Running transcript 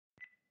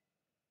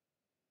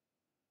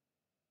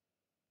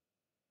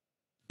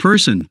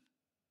Person.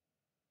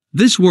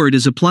 This word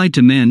is applied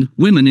to men,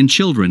 women and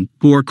children,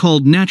 who are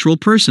called natural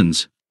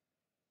persons.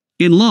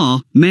 In law,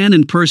 man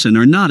and person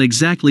are not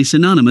exactly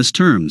synonymous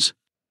terms.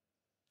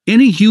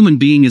 Any human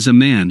being is a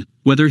man,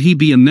 whether he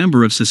be a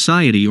member of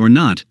society or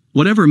not,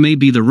 whatever may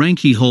be the rank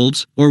he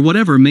holds, or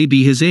whatever may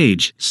be his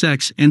age,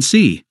 sex, and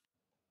c.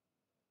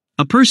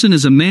 A person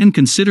is a man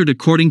considered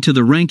according to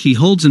the rank he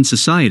holds in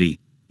society,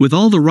 with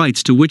all the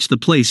rights to which the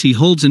place he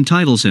holds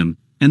entitles him,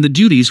 and the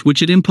duties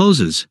which it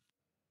imposes.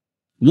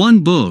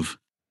 1 Bouv.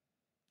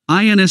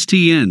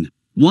 INSTN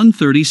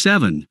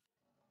 137.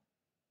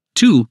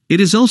 2. It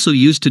is also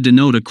used to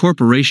denote a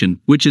corporation,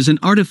 which is an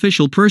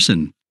artificial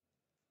person.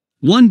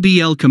 1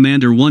 BL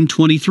Commander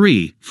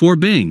 123, 4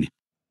 Bing.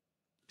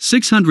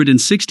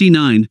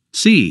 669,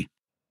 c.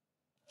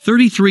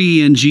 33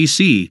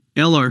 ENGC,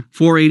 LR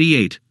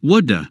 488,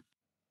 Wudda.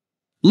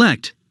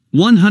 Lect.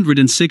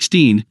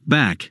 116,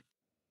 back.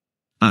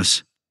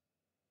 Us.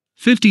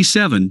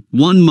 57,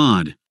 1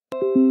 Mod.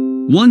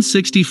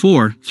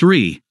 164,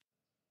 3.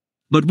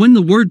 But when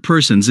the word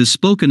persons is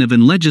spoken of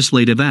in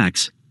legislative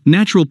acts,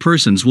 natural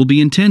persons will be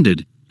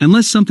intended,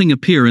 unless something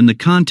appear in the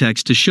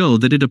context to show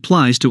that it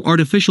applies to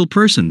artificial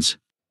persons.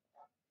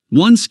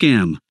 1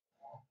 Scam.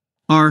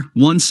 R.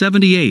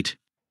 178.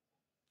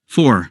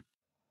 4.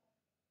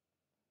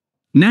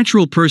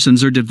 Natural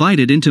persons are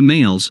divided into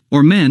males,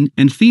 or men,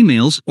 and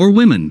females, or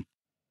women.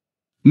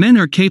 Men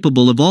are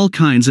capable of all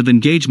kinds of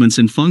engagements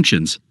and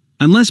functions,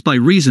 unless by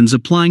reasons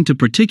applying to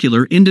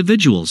particular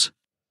individuals.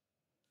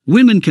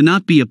 Women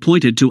cannot be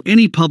appointed to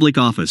any public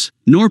office,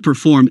 nor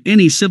perform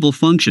any civil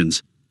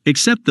functions,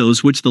 except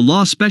those which the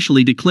law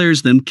specially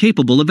declares them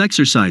capable of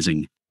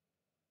exercising.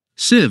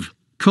 Civ.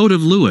 Code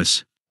of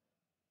Lewis.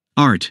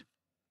 Art.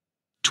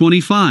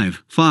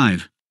 25,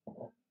 5.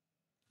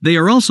 They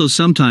are also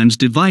sometimes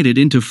divided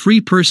into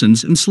free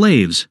persons and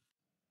slaves.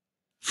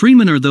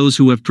 Freemen are those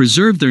who have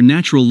preserved their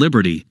natural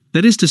liberty,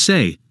 that is to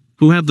say,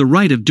 who have the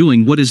right of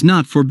doing what is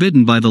not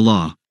forbidden by the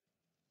law.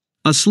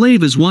 A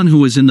slave is one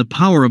who is in the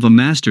power of a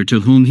master to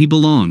whom he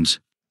belongs.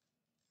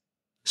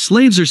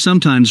 Slaves are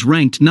sometimes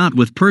ranked not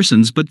with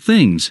persons but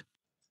things.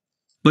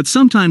 But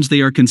sometimes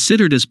they are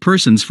considered as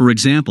persons. For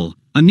example,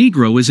 a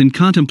Negro is in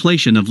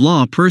contemplation of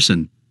law a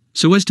person,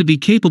 so as to be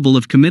capable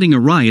of committing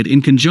a riot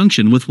in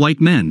conjunction with white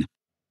men.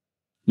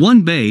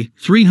 1 Bay,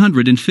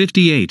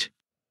 358.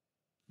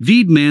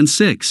 Wiedemann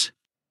 6.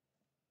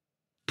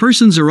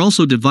 Persons are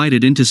also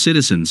divided into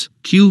citizens,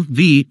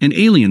 QV, and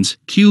aliens,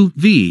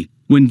 QV,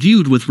 when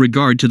viewed with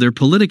regard to their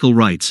political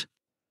rights.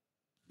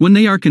 When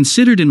they are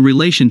considered in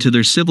relation to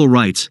their civil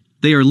rights,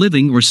 they are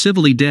living or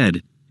civilly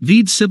dead,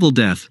 vide civil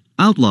death,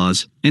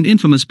 outlaws, and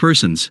infamous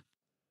persons.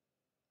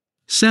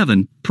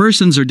 7.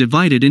 Persons are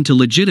divided into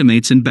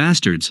legitimates and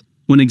bastards,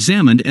 when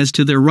examined as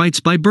to their rights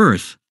by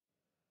birth.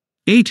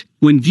 8.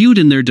 When viewed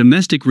in their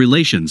domestic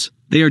relations,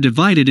 they are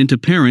divided into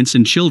parents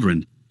and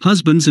children,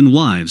 husbands and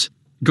wives,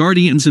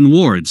 guardians and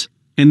wards,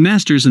 and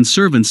masters and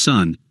servants'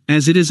 son,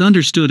 as it is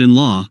understood in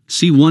law,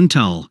 see 1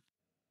 Towel.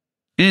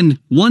 N.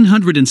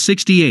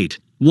 168,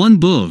 1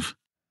 Bouv.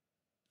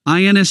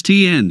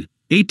 INSTN,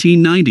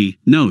 1890,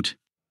 note.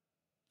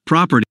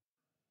 Property.